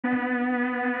I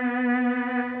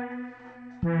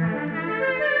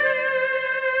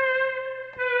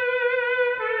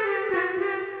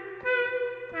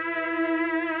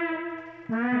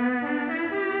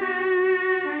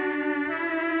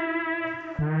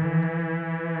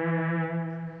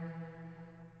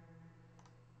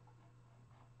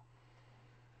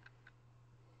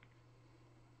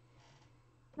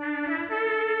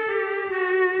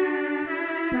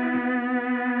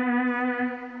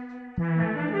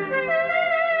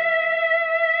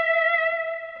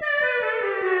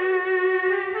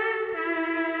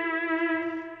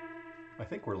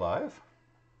think we're live.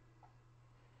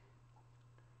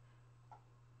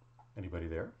 Anybody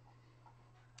there?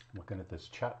 Looking at this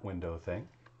chat window thing.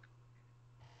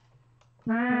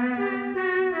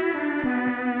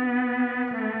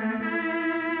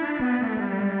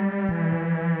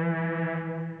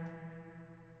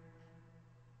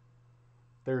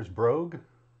 There's Brogue.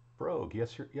 Brogue,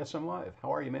 yes, I'm live.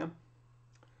 How are you, man?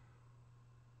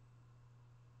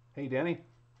 Hey, Danny.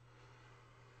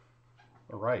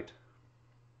 All right.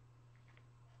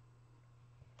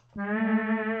 So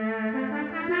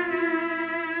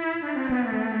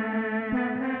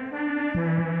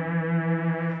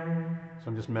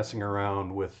I'm just messing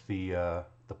around with the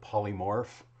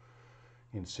polymorph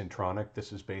in Syntronik.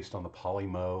 This is based on the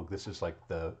Polymoog. This is like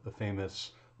the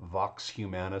famous Vox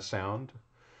Humana sound.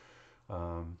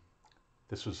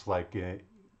 This was like a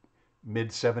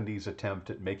mid-70s attempt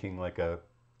at making like a,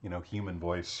 human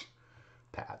voice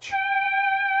patch.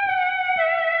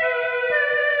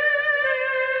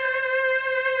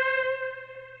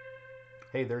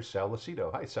 Hey, there's Sal Lucido.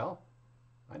 Hi, Sal.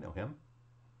 I know him.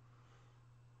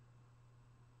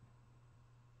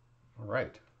 All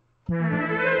right.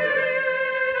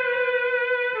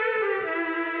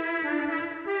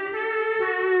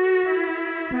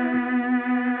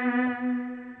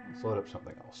 Let's load up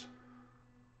something else.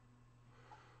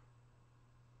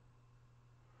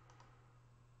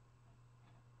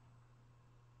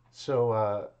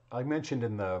 So I mentioned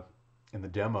in the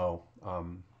demo,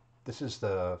 this is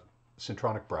the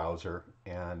Syntronik browser,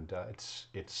 and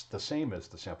it's the same as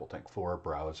the SampleTank 4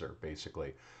 browser,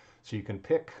 basically. So you can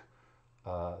pick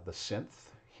the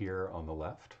synth here on the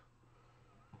left,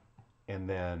 and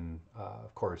then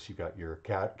of course you've got your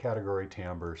category,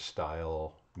 timbre,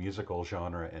 style, musical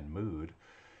genre, and mood.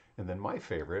 And then my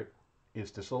favorite is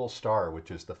this little star,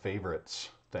 which is the favorites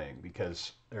thing,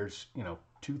 because there's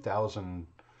 2,000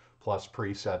 plus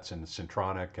presets in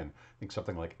Syntronik, and I think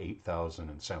something like 8,000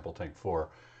 in SampleTank 4.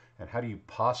 And how do you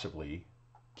possibly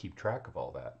keep track of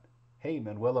all that? Hey,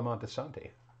 Manuela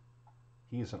Montesante.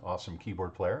 He is an awesome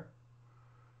keyboard player.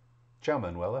 Ciao,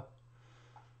 Manuela.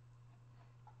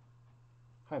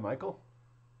 Hi, Michael.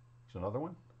 There's another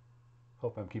one.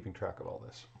 Hope I'm keeping track of all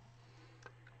this.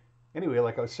 Anyway,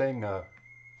 like I was saying, oh,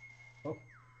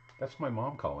 that's my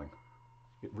mom calling.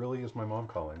 It really is my mom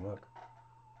calling, look.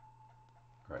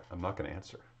 All right, I'm not going to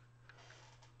answer.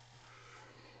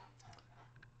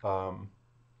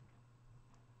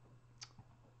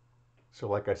 So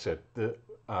like I said,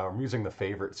 I'm using the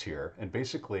favorites here, and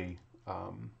basically,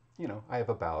 I have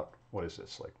about, what is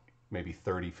this, like maybe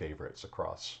 30 favorites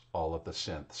across all of the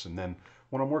synths. And then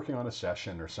when I'm working on a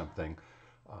session or something,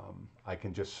 I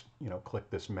can just, click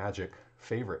this magic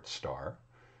favorite star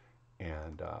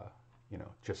and,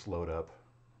 just load up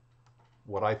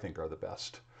what I think are the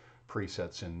best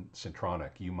presets in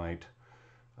Syntronik. You might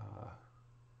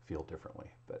feel differently,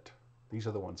 but these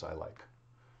are the ones I like.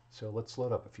 So let's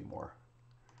load up a few more.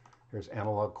 Here's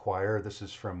Analog Choir. This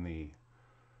is from the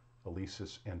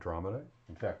Alesis Andromeda.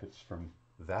 In fact, it's from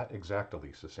that exact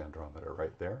Alesis Andromeda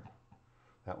right there.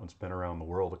 That one's been around the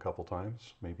world a couple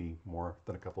times, maybe more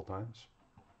than a couple times.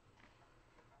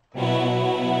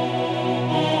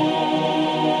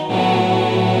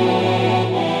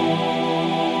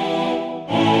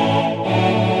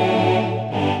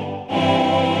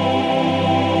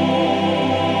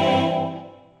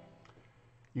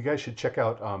 You guys should check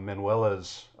out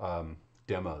Manuela's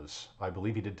demos. I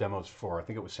believe he did demos for, I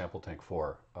think it was SampleTank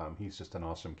 4. He's just an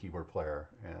awesome keyboard player,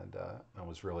 and I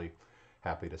was really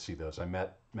happy to see those. I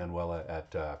met Manuela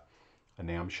at a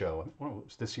NAMM show. Well, it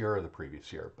was this year or the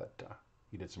previous year, but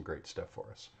he did some great stuff for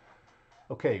us.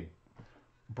 Okay,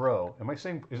 Bro. Am I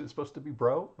saying, is it supposed to be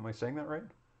Bro? Am I saying that right?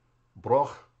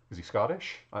 Broch. Is he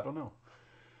Scottish? I don't know.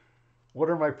 What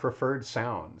are my preferred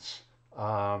sounds?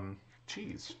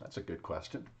 Geez, that's a good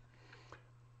question.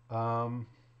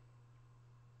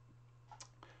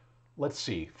 Let's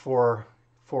see. For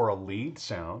a lead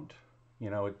sound,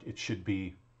 it should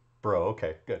be Bro.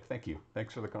 Okay, good. Thank you.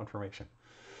 Thanks for the confirmation.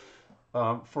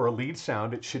 For a lead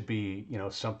sound, it should be,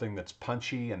 something that's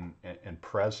punchy and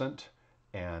present,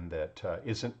 and that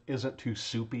isn't too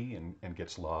soupy and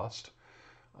gets lost.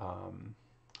 Um,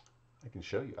 I can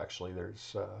show you actually.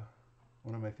 There's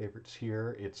one of my favorites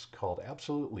here. It's called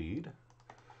Absolute Lead.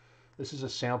 This is a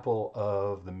sample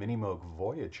of the Minimoog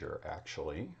Voyager,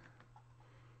 actually.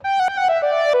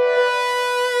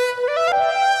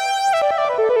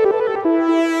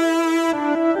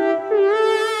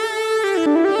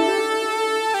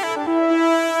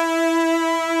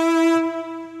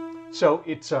 So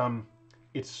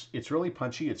it's really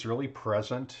punchy. It's really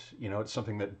present. It's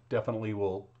something that definitely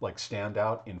will like stand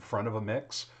out in front of a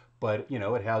mix. But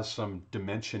it has some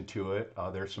dimension to it.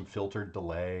 There's some filtered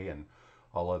delay and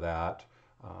all of that,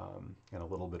 and a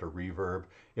little bit of reverb.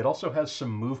 It also has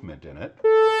some movement in it.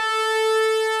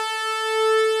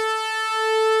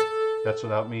 That's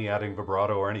without me adding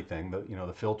vibrato or anything.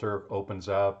 The filter opens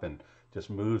up and just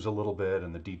moves a little bit,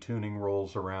 and the detuning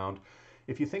rolls around.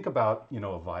 If you think about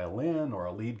a violin or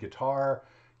a lead guitar,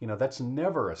 that's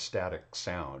never a static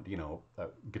sound. A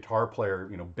guitar player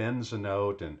bends a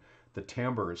note, and the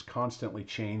timbre is constantly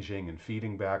changing and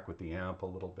feeding back with the amp a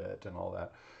little bit and all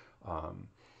that.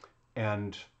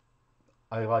 And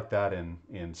I like that in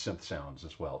synth sounds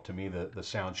as well. To me, the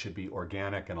sound should be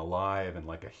organic and alive, and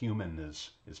like a human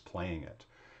is playing it.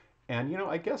 And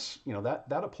I guess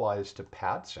that applies to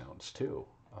pad sounds too.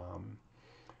 Um,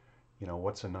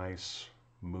 what's a nice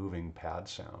moving pad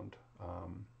sound?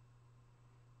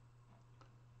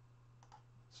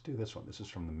 Let's do this one. This is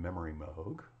from the Memory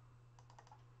Moog.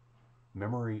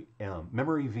 Memory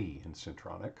V in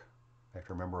Syntronik. I have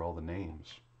to remember all the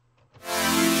names.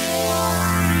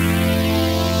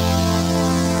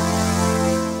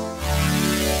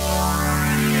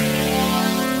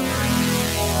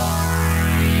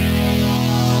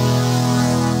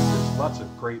 Lots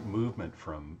of great movement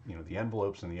from the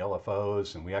envelopes and the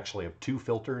LFOs, and we actually have two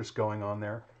filters going on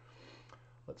there.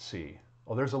 Let's see.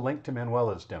 Oh, there's a link to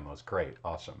Manuela's demos. Great,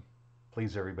 awesome.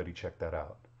 Please, everybody, check that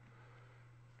out.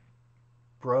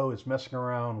 Bro is messing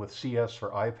around with CS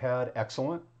for iPad.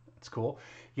 Excellent. That's cool.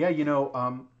 Yeah,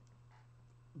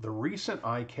 the recent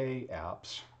IK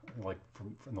apps, like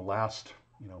from the last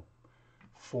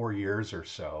 4 years or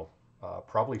so,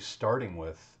 probably starting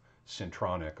with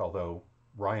Syntronik, although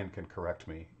Ryan can correct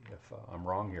me if I'm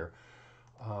wrong here.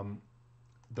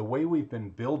 The way we've been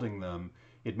building them,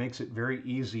 it makes it very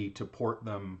easy to port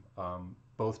them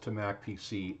both to Mac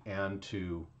PC and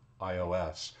to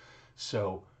iOS.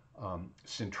 So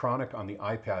Syntronik on the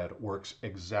iPad works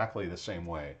exactly the same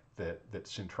way that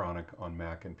Syntronik on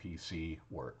Mac and PC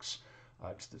works.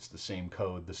 It's the same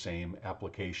code, the same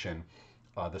application,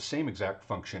 the same exact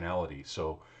functionality.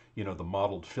 So the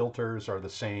modeled filters are the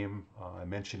same. I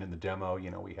mentioned in the demo,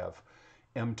 we have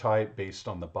M-type based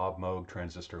on the Bob Moog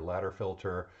transistor ladder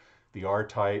filter, the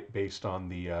R-type based on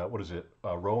the,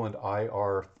 Roland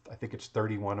IR, I think it's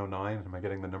 3109, am I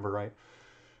getting the number right?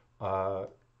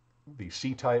 The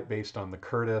C-type based on the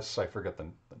Curtis, I forget the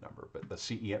number, but the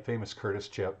famous Curtis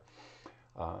chip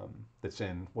that's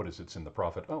in, it's in the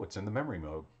Prophet, it's in the Memory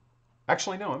Moog.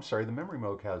 Actually, no, I'm sorry, the Memory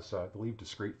Moog has, I believe,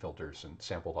 discrete filters and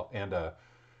sampled,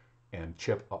 and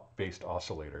chip-based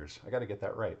oscillators. I got to get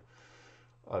that right.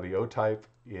 The O-type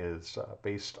is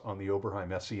based on the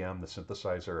Oberheim SEM, the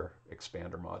synthesizer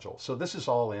expander module. So this is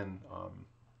all in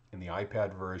the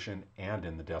iPad version and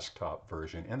in the desktop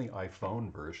version and the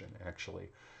iPhone version,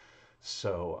 actually.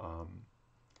 So,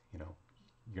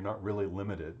 you're not really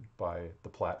limited by the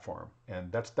platform.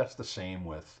 And that's the same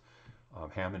with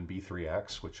Hammond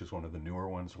B3X, which is one of the newer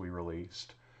ones we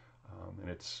released. And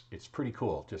it's pretty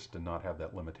cool just to not have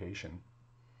that limitation.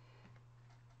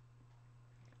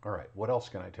 All right, what else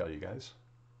can I tell you guys?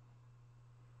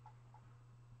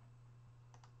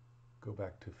 Go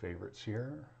back to favorites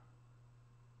here.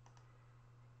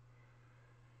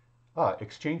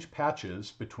 Exchange patches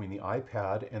between the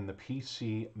iPad and the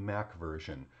PC Mac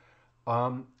version.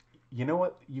 You know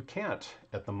what? You can't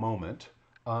at the moment.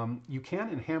 You can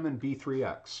in Hammond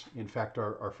B3X. In fact,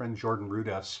 our friend Jordan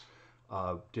Rudess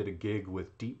did a gig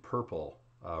with Deep Purple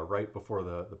right before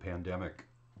the pandemic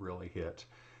really hit.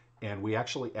 And we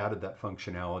actually added that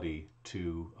functionality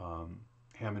to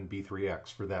Hammond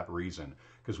B3X for that reason,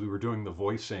 because we were doing the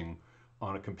voicing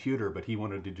on a computer, but he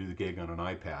wanted to do the gig on an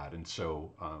iPad. And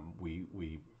so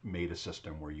we made a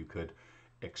system where you could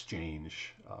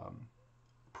exchange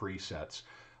presets.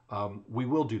 We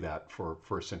will do that for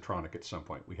Syntronik at some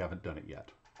point. We haven't done it yet.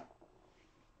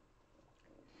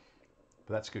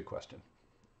 But that's a good question.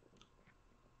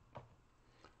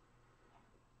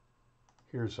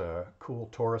 Here's a cool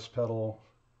Taurus pedal,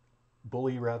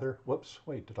 bully rather. Whoops,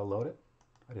 wait, did I load it?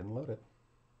 I didn't load it.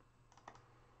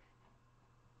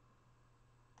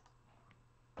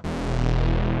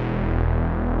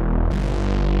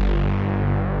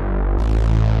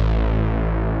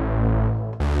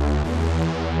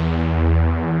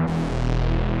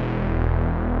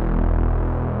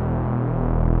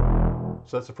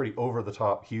 So that's a pretty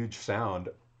over-the-top, huge sound.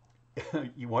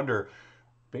 You wonder,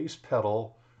 bass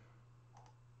pedal,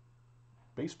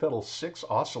 6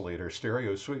 oscillator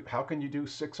stereo sweep. How can you do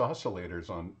 6 oscillators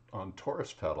on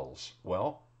Taurus pedals?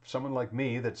 Well, someone like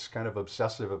me that's kind of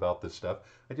obsessive about this stuff,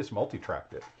 I just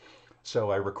multi-tracked it.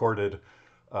 So I recorded,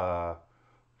 uh,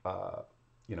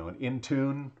 an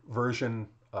in-tune version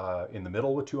in the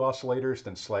middle with 2 oscillators,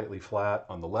 then slightly flat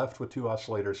on the left with 2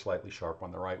 oscillators, slightly sharp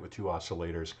on the right with 2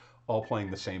 oscillators, all playing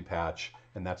the same patch,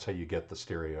 and that's how you get the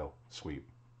stereo sweep.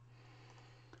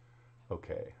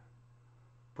 Okay.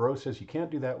 Bro says you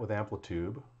can't do that with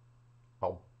Amplitube.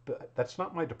 That's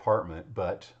not my department,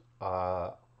 but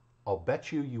I'll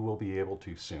bet you will be able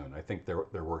to soon. I think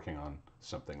they're working on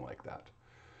something like that.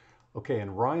 Okay,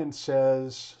 and Ryan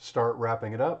says start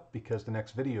wrapping it up because the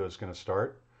next video is going to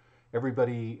start.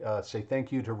 Everybody say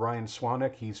thank you to Ryan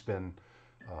Swanek. He's been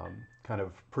kind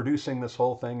of producing this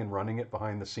whole thing and running it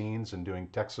behind the scenes and doing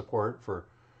tech support for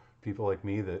people like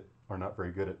me that are not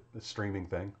very good at the streaming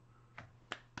thing.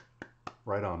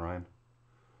 Right on, Ryan.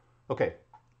 Okay.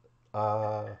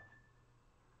 Oh,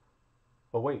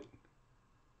 wait.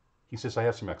 He says I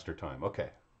have some extra time. Okay.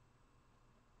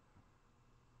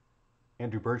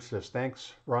 Andrew Birch says,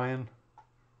 thanks, Ryan.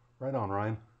 Right on,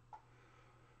 Ryan.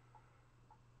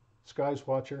 Skies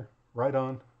Watcher. Right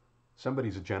on.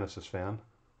 Somebody's a Genesis fan.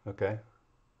 Okay.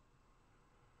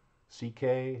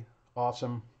 CK.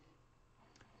 Awesome.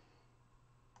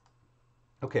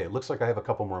 Okay, it looks like I have a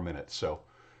couple more minutes, so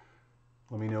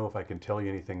let me know if I can tell you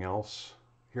anything else.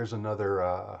 Here's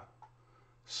another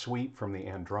suite from the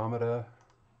Andromeda.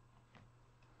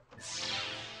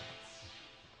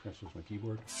 Transfers my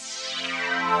keyboard.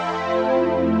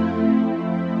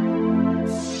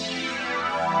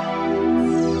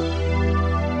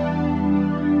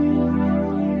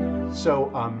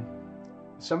 So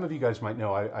some of you guys might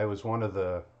know I was one of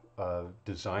the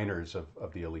designers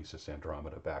of the Alesis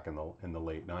Andromeda back in the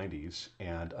late 90s,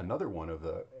 and another one of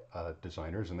the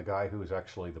designers, and the guy who was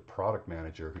actually the product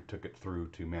manager who took it through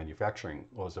to manufacturing,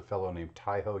 was a fellow named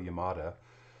Taiho Yamada.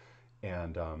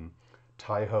 And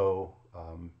Taiho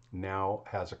now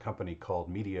has a company called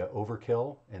Media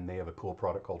Overkill, and they have a cool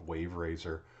product called Wave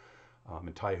Razor.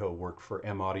 And Taiho worked for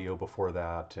M Audio before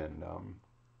that, and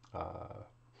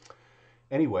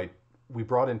anyway, we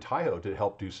brought in Taiho to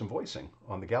help do some voicing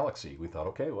on the Galaxy. We thought,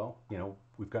 okay, well,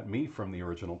 we've got me from the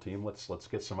original team. Let's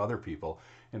get some other people.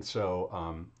 And so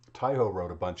Taiho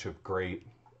wrote a bunch of great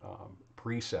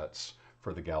presets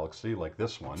for the Galaxy, like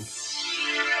this one.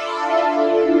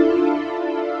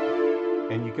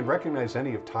 And you can recognize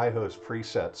any of Taiho's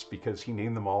presets because he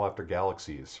named them all after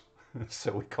galaxies.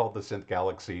 So we called the synth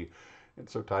Galaxy. And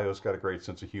so Taiho's got a great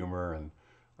sense of humor. And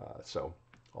so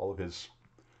all of his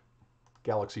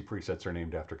Galaxy presets are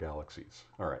named after galaxies.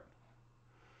 All right.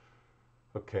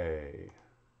 Okay.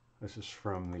 This is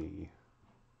from the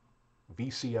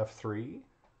VCF3.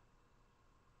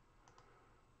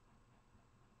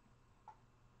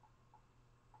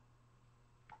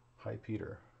 Hi,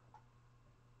 Peter.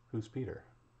 Who's Peter?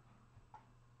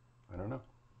 I don't know.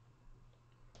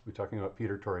 Are we talking about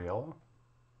Peter Torriello?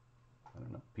 I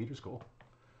don't know. Peter's cool.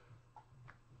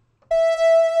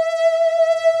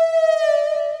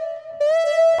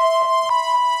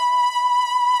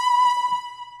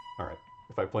 All right.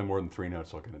 If I play more than 3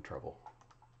 notes, I'll get in trouble.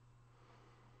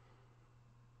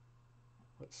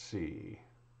 Let's see.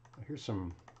 Here's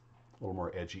some a little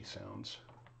more edgy sounds.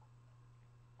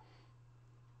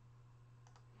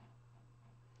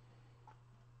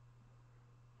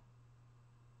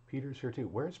 Peter's here too.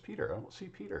 Where's Peter? I don't see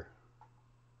Peter.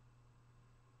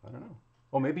 I don't know.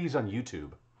 Oh, maybe he's on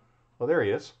YouTube. Oh, there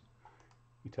he is.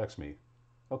 He texts me.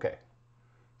 Okay.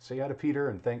 Say hi to Peter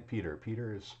and thank Peter.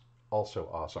 Peter is also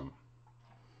awesome.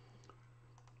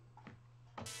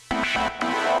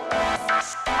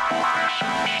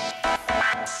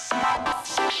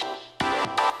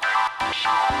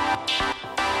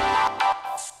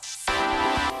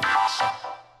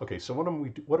 Okay, so what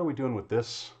are we doing with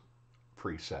this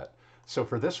preset? So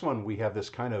for this one, we have this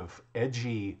kind of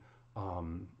edgy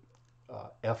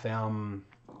FM,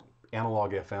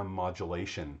 analog FM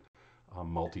modulation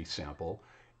multi-sample,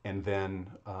 and then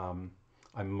I'm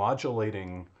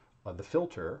modulating the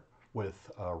filter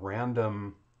with a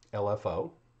random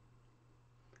LFO,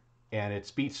 and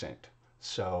it's beat synced.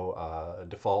 So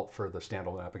default for the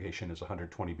standalone application is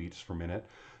 120 beats per minute.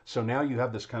 So now you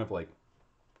have this kind of like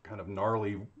kind of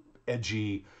gnarly,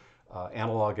 edgy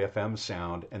analog FM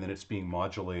sound, and then it's being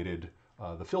modulated.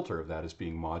 The filter of that is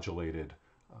being modulated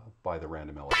by the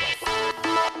random LFO.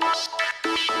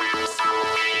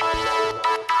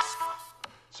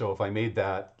 So if I made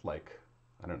that like,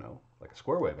 I don't know, like a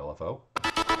square wave LFO,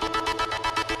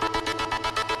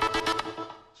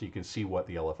 so you can see what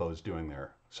the LFO is doing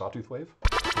there. Sawtooth wave.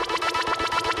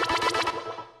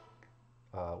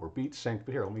 We're beat synced,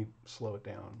 but here, let me slow it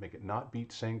down. Make it not beat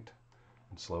synced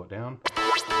and slow it down.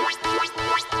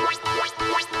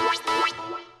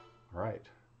 All right.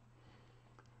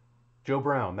 Joe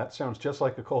Brown, that sounds just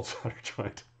like a cold solder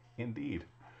joint. Indeed.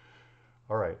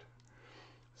 All right.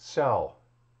 Sal,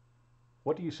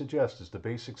 what do you suggest is the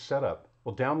basic setup?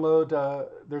 Well, download,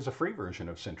 there's a free version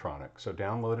of Syntronik, so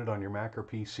download it on your Mac or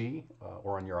PC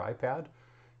or on your iPad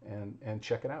and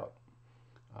check it out.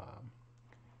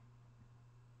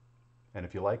 And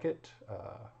if you like it,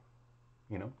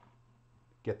 you know,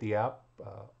 get the app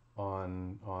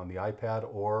on the iPad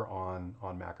or on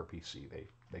Mac or PC.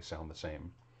 They sound the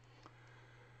same.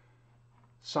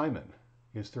 Simon,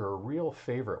 is there a real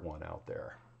favorite one out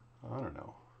there? I don't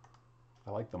know.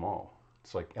 I like them all.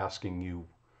 It's like asking you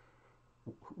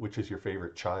which is your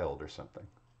favorite child or something.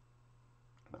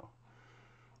 No.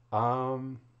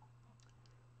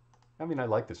 I mean, I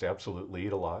like this absolute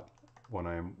lead a lot when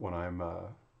I'm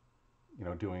you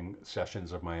know, doing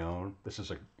sessions of my own. This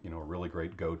is a, you know, a really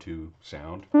great go-to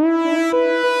sound. I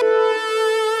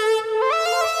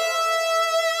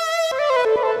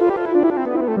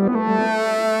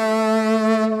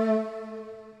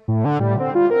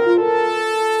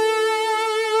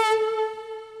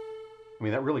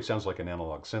mean, that really sounds like an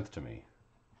analog synth to me.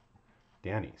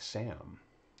 Danny, Sam.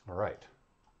 All right.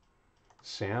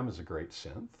 Sam is a great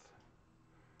synth.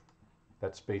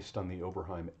 That's based on the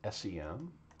Oberheim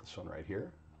SEM, this one right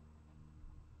here.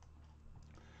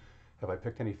 Have I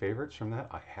picked any favorites from that?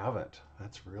 I haven't.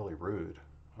 That's really rude.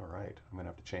 All right, I'm gonna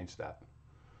have to change that.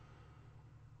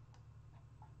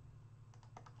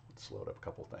 Let's load up a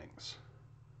couple things.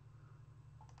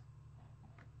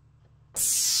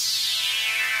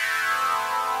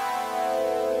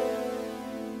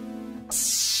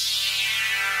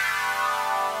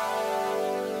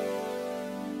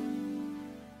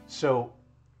 So,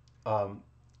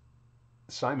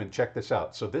 Simon, check this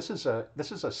out. So this is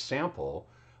a sample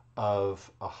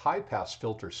of a high pass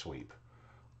filter sweep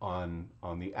on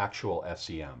the actual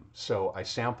SEM. So I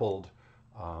sampled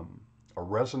a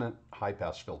resonant high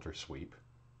pass filter sweep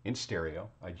in stereo.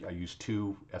 I used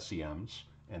two SEMs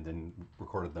and then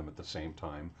recorded them at the same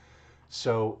time.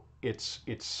 So it's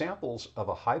samples of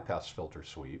a high pass filter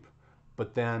sweep,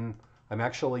 but then I'm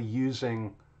actually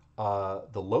using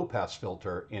the low pass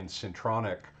filter in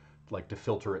Syntronik, like to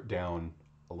filter it down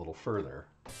a little further.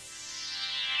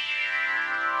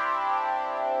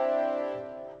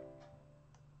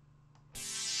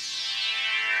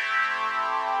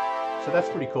 So that's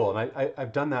pretty cool, and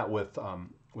I've done that with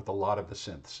a lot of the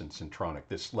synths in Syntronik.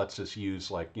 This lets us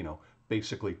use, like, you know,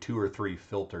 basically 2 or 3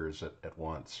 filters at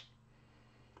once.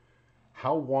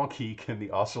 How wonky can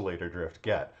the oscillator drift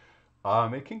get?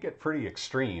 It can get pretty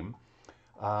extreme.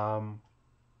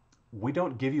 We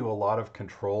don't give you a lot of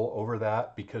control over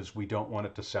that because we don't want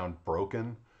it to sound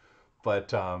broken,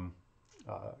 but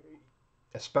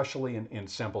especially in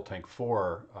Sample Tank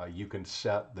 4, you can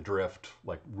set the drift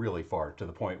like really far to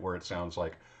the point where it sounds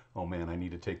like, oh man, I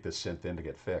need to take this synth in to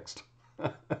get fixed.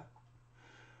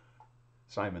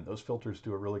 Simon, those filters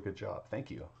do a really good job.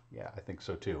 Thank you. Yeah, I think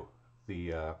so too.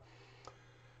 The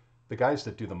guys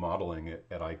that do the modeling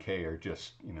at IK are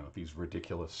just, you know, these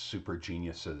ridiculous super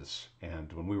geniuses.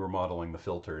 And when we were modeling the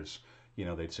filters, you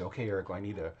know, they'd say, okay, Eric, I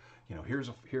need a, you know, here's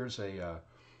a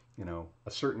you know,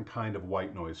 a certain kind of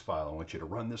white noise file. I want you to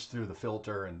run this through the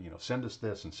filter and, you know, send us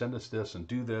this and send us this and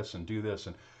do this and do this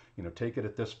and, you know, take it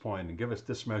at this point and give us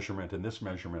this measurement and this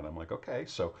measurement. I'm like, okay,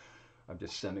 so I'm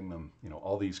just sending them, you know,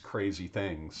 all these crazy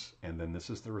things. And then this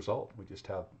is the result. We just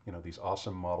have, you know, these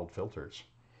awesome modeled filters.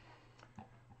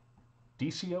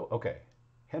 DCO? Okay.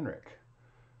 Henrik.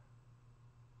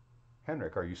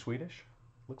 Henrik, are you Swedish?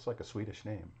 Looks like a Swedish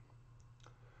name.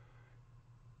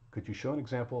 Could you show an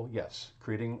example? Yes.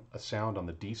 Creating a sound on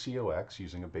the DCOX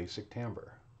using a basic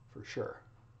timbre, for sure.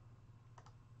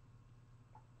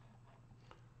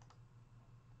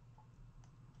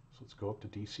 So let's go up to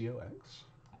DCOX.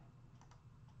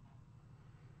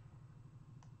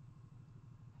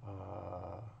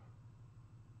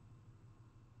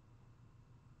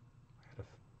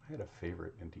 I had a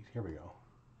favorite in here we go.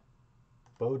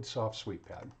 Bode Soft Sweep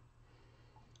Pad.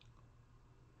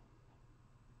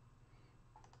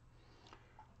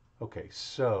 Okay,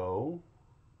 so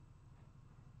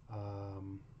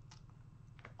um,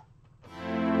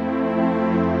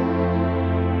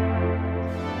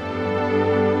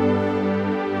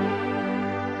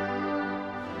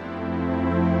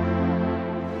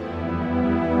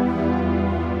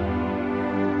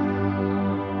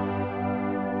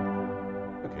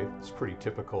 okay, it's pretty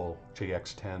typical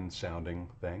JX10 sounding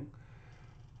thing.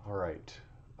 All right,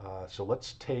 so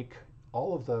let's take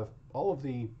all of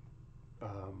the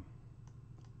um,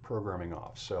 programming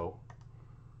off. So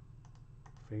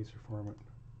phaser format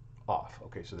off.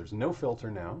 Okay, so there's no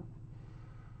filter now.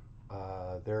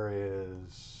 There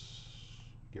is,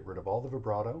 get rid of all the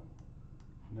vibrato.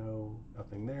 No,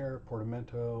 nothing there.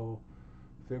 Portamento,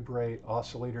 vibrate,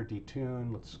 oscillator,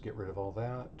 detune. Let's get rid of all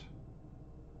that.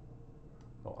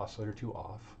 Oh, oscillator 2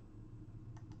 off.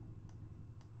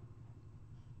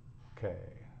 Okay.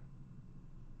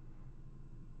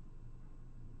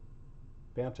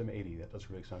 Bantam 80, that does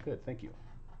really sound good. Thank you.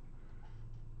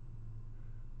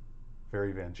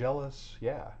 Very Vangelis,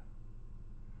 yeah.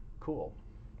 Cool.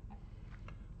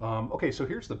 Okay, so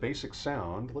here's the basic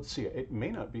sound. Let's see, it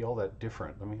may not be all that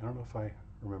different. I don't know if I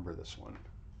remember this one.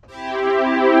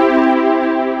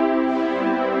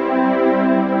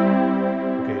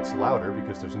 Okay, it's louder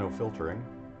because there's no filtering.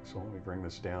 So let me bring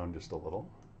this down just a little.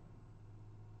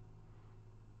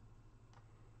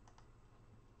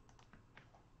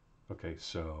 Okay,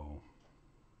 so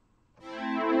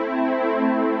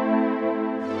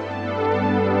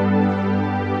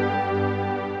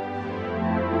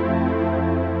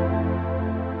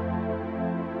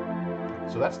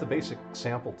that's the basic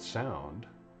sampled sound.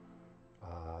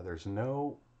 There's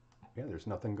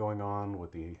nothing going on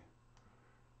with the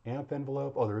amp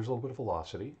envelope. Oh, there is a little bit of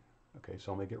velocity. Okay,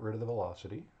 so I'm going to get rid of the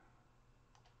velocity.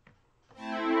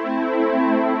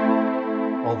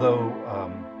 Although,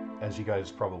 as you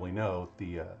guys probably know,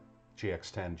 the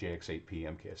JX10, JX8P,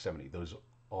 MKS70, those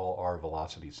all are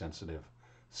velocity sensitive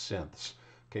synths.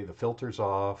 Okay, the filter's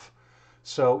off.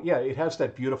 So yeah, it has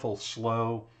that beautiful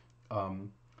slow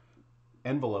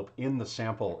envelope in the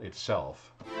sample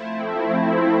itself.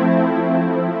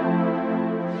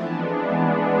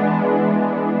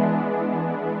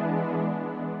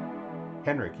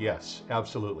 Henrik, yes,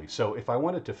 absolutely. So if I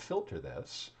wanted to filter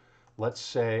this, let's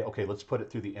say, okay, let's put it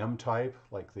through the M type,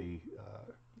 like the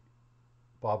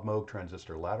Bob Moog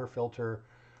transistor ladder filter,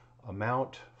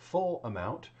 amount, full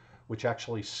amount, which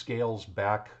actually scales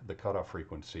back the cutoff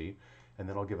frequency, and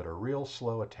then I'll give it a real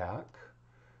slow attack,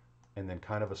 and then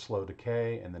kind of a slow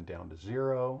decay, and then down to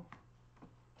 0.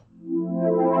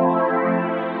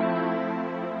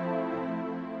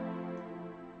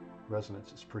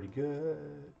 Resonance is pretty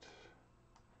good.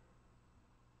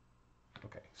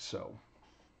 Okay, so.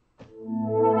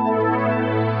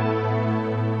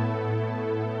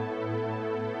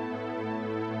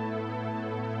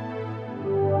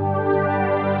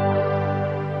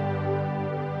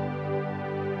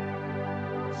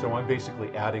 So I'm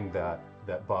basically adding that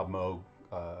Bob Moog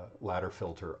ladder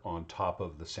filter on top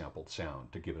of the sampled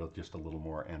sound to give it just a little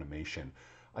more animation.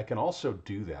 I can also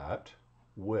do that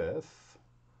with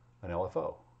an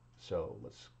LFO. So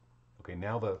okay,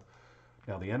 now the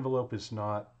envelope is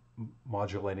not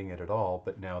modulating it at all,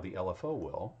 but now the LFO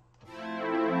will.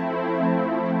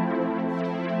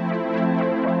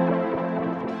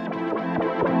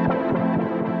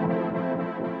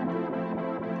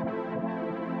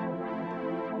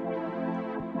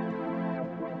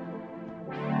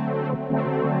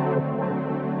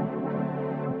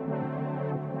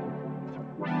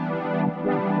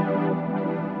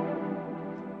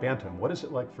 Bantam, what is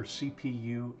it like for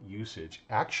CPU usage?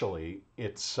 Actually,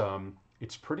 it's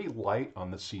pretty light on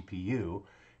the CPU,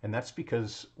 and that's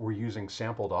because we're using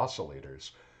sampled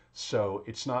oscillators. So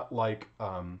it's not like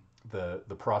the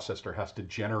processor has to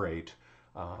generate,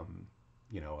 a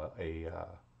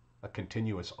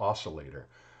continuous oscillator.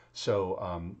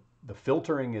 So the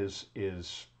filtering is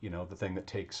the thing that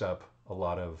takes up a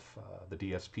lot of the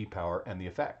DSP power and the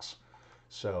effects.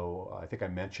 So I think I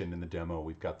mentioned in the demo,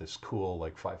 we've got this cool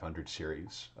like 500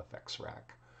 series effects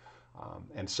rack.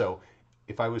 And so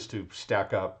if I was to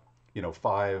stack up,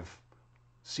 5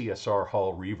 CSR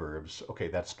Hall reverbs, okay,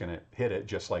 that's going to hit it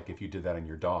just like if you did that in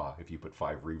your DAW, if you put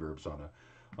 5 reverbs on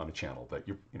a channel, but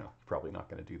you're probably not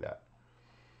going to do that.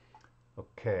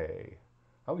 Okay.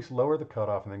 I always lower the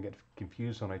cutoff and then get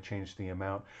confused when I change the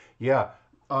amount. Yeah,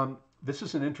 this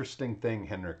is an interesting thing,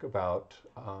 Henrik, about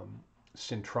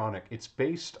Syntronik. It's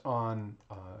based on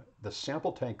the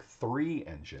Sample Tank 3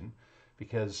 engine,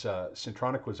 because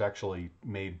Syntronik was actually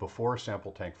made before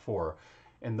Sample Tank 4.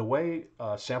 And the way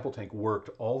Sample Tank worked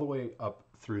all the way up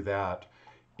through that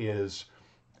is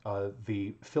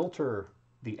the filter,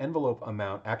 the envelope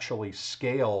amount actually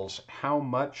scales how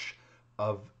much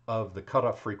of the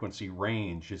cutoff frequency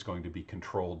range is going to be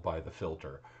controlled by the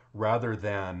filter, rather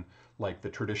than like the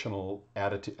traditional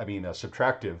additive,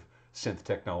 subtractive synth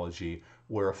technology,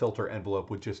 where a filter envelope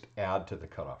would just add to the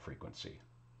cutoff frequency.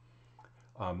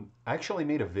 I actually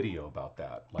made a video about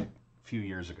that like a few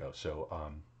years ago,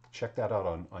 so check that out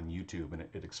on YouTube, and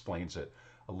it explains it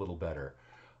a little better.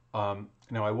 Now,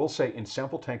 I will say in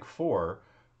Sample Tank 4,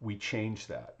 we changed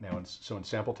that. Now, so in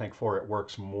Sample Tank 4, it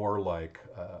works more like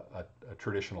a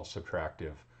traditional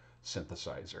subtractive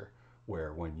synthesizer,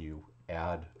 where when you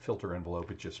add filter envelope,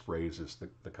 it just raises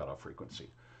the cutoff frequency.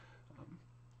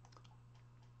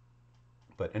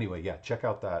 But anyway, yeah, check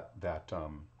out that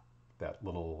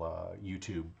little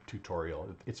YouTube tutorial.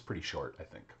 It's pretty short, I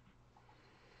think.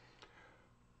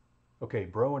 Okay,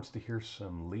 bro wants to hear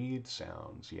some lead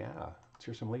sounds. Yeah, let's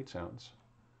hear some lead sounds.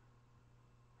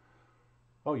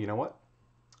 Oh, you know what?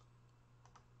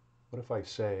 What if I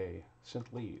say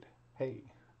synth lead? Hey.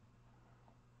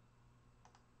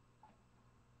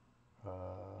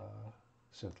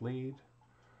 Synth lead.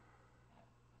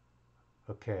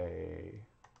 Okay.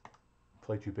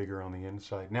 Play too bigger on the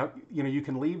inside. Now, you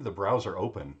can leave the browser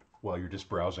open while you're just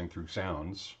browsing through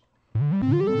sounds.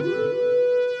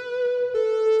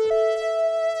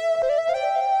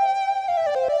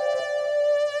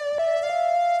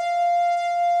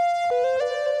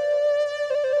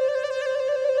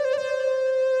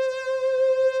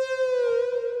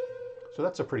 So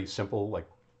that's a pretty simple, like,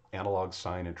 analog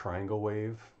sine and triangle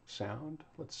wave sound.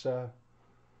 Let's find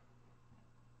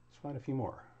a few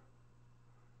more.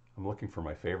 I'm looking for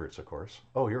my favorites, of course.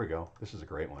 Oh, here we go. This is a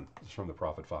great one. This is from the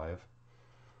Prophet 5.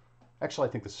 Actually,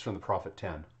 I think this is from the Prophet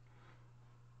 10.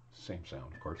 Same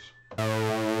sound, of course.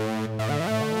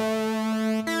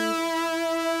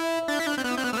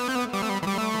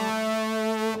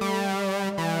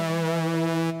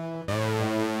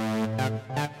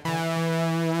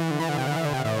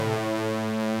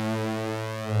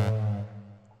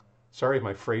 Sorry if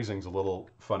my phrasing's a little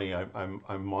funny.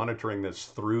 I'm monitoring this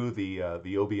through the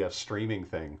OBS streaming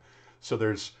thing. So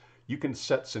you can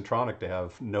set Syntronik to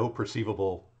have no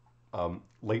perceivable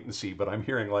latency, but I'm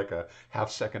hearing like a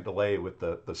half-second delay with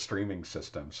the streaming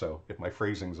system. So if my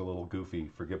phrasing's a little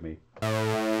goofy, forgive me.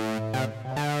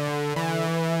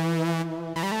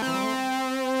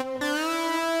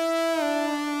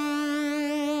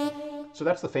 So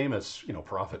that's the famous,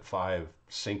 Prophet 5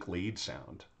 sync lead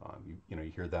sound. You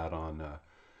hear that on,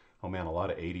 oh man, a lot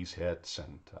of 80s hits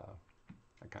and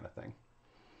that kind of thing.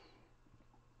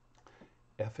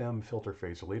 FM filter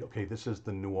phase lead. Okay, this is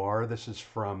the Noir. This is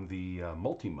from the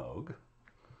Multimoog.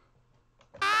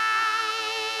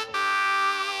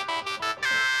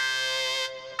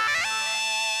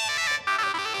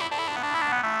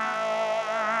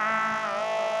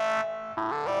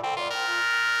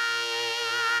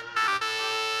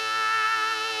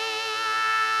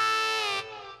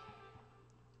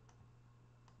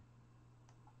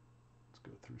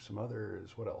 Some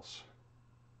others. What else?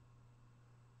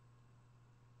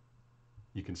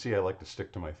 You can see I like to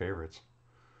stick to my favorites.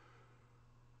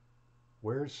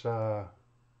 Where's oh,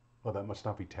 that must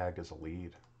not be tagged as a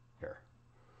lead. Here,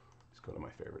 let's go to my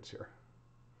favorites here.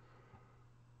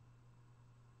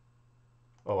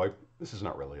 Oh, this is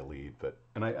not really a lead, but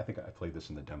I think I played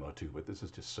this in the demo too, but this is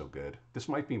just so good. This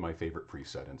might be my favorite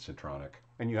preset in Syntronik,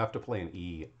 and you have to play an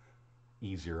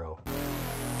E0.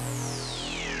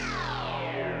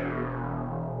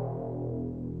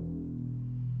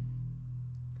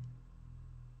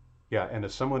 Yeah, and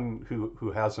as someone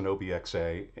who has an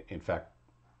OBXA, in fact,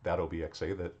 that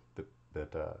OBXA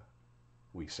that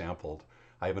we sampled,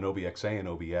 I have an OBXA, an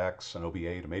OBX, an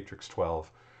OB8, a Matrix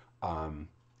 12.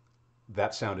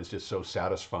 That sound is just so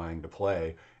satisfying to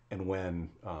play. And when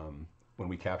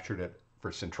we captured it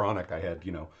for Syntronik, I had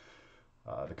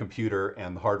the computer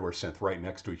and the hardware synth right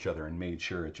next to each other and made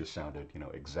sure it just sounded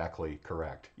exactly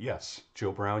correct. Yes,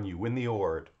 Joe Brown, you win the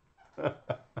award.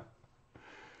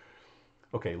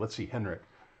 Okay, let's see, Henrik.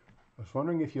 I was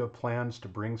wondering if you have plans to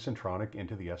bring Syntronik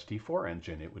into the ST4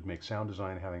 engine. It would make sound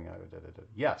design having a...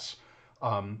 Yes,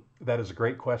 that is a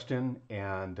great question,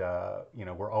 and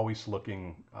we're always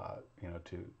looking,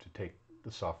 to take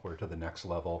the software to the next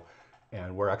level,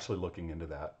 and we're actually looking into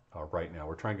that right now.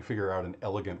 We're trying to figure out an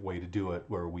elegant way to do it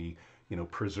where we,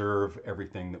 preserve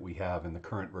everything that we have in the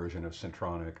current version of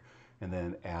Syntronik, and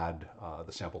then add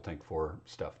the Sample Tank 4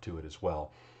 stuff to it as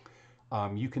well.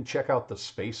 You can check out the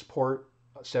Spaceport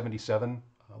 77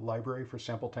 library for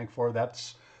Sample Tank 4.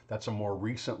 That's a more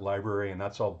recent library, and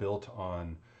that's all built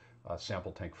on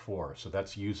Sample Tank 4. So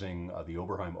that's using the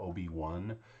Oberheim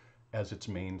OB1 as its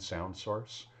main sound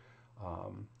source.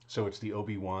 So it's the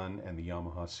Obi-Wan and the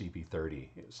Yamaha CB30.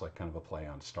 It's like kind of a play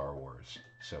on Star Wars.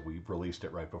 So we released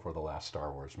it right before the last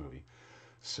Star Wars movie.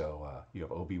 So you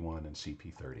have Obi-Wan and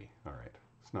CP30. All right.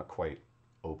 It's not quite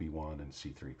Obi-Wan and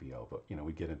C3PO, but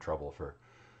we get in trouble for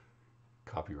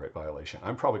copyright violation.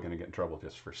 I'm probably going to get in trouble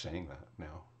just for saying that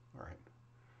now. All right.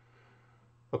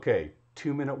 Okay,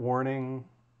 2-minute warning.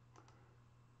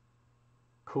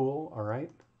 Cool. All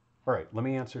right. All right. Let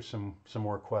me answer some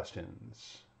more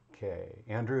questions. Okay,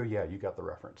 Andrew. Yeah, you got the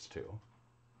reference too.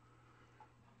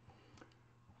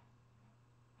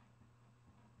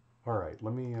 All right.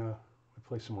 Let me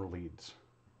play some more leads.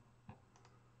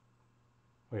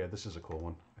 Oh yeah, this is a cool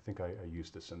one. I think I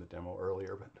used this in the demo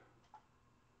earlier, but.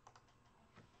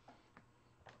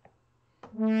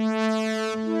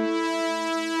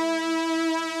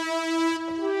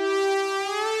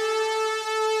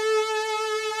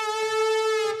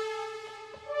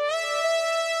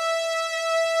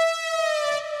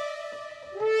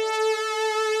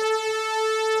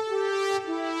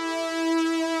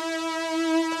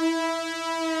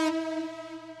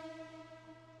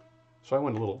 So I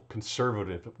went a little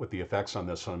conservative with the effects on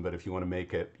this one, but if you want to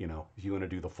make it, if you want to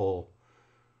do the full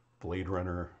Blade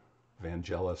Runner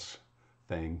Vangelis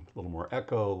thing, a little more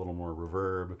echo, a little more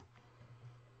reverb.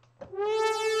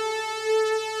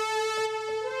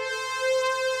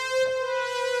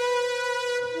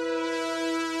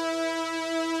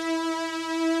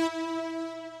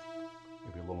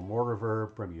 Maybe a little more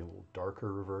reverb, maybe a little darker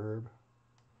reverb,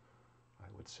 I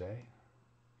would say.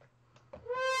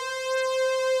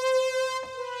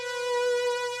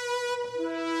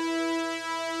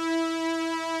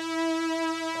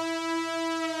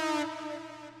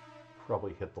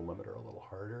 Probably hit the limiter a little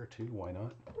harder too, why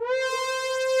not?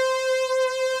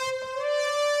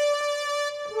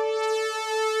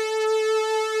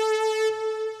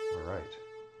 All right.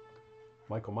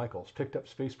 Michael Michaels picked up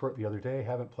Spaceport the other day.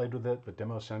 Haven't played with it, but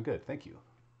demos sound good. Thank you.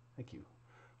 Thank you.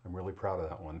 I'm really proud of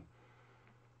that one.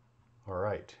 All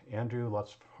right. Andrew,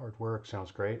 lots of hard work.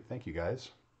 Sounds great. Thank you,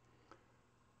 guys.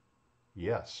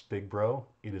 Yes, big bro,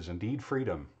 it is indeed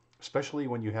freedom, especially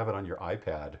when you have it on your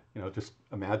iPad. Just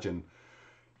imagine,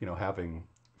 having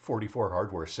 44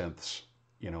 hardware synths,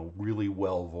 really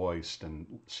well voiced and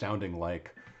sounding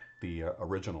like the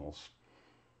originals.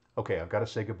 Okay, I've got to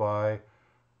say goodbye.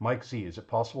 Mike Z, is it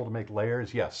possible to make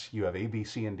layers? Yes, you have A, B,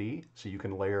 C, and D, so you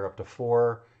can layer up to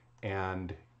 4,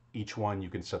 and each one you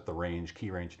can set the range, key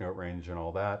range, note range, and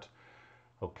all that.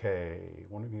 Okay,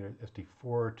 one of you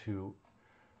SD4 to...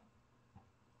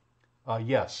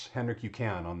 yes, Henrik, you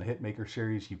can. On the Hitmaker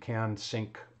series, you can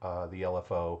sync the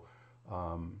LFO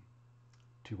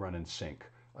to run in sync.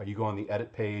 You go on the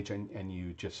edit page and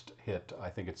you just hit, I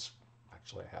think it's,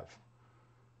 actually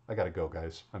I gotta go,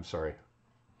 guys. I'm sorry.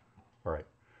 All right.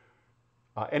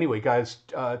 Anyway, guys,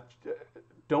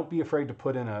 don't be afraid to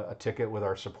put in a ticket with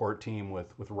our support team,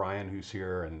 with Ryan, who's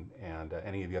here, and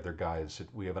any of the other guys.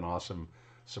 We have an awesome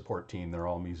support team. They're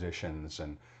all musicians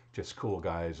and just cool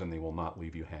guys, and they will not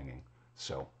leave you hanging.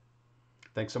 So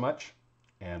thanks so much,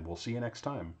 and we'll see you next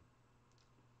time.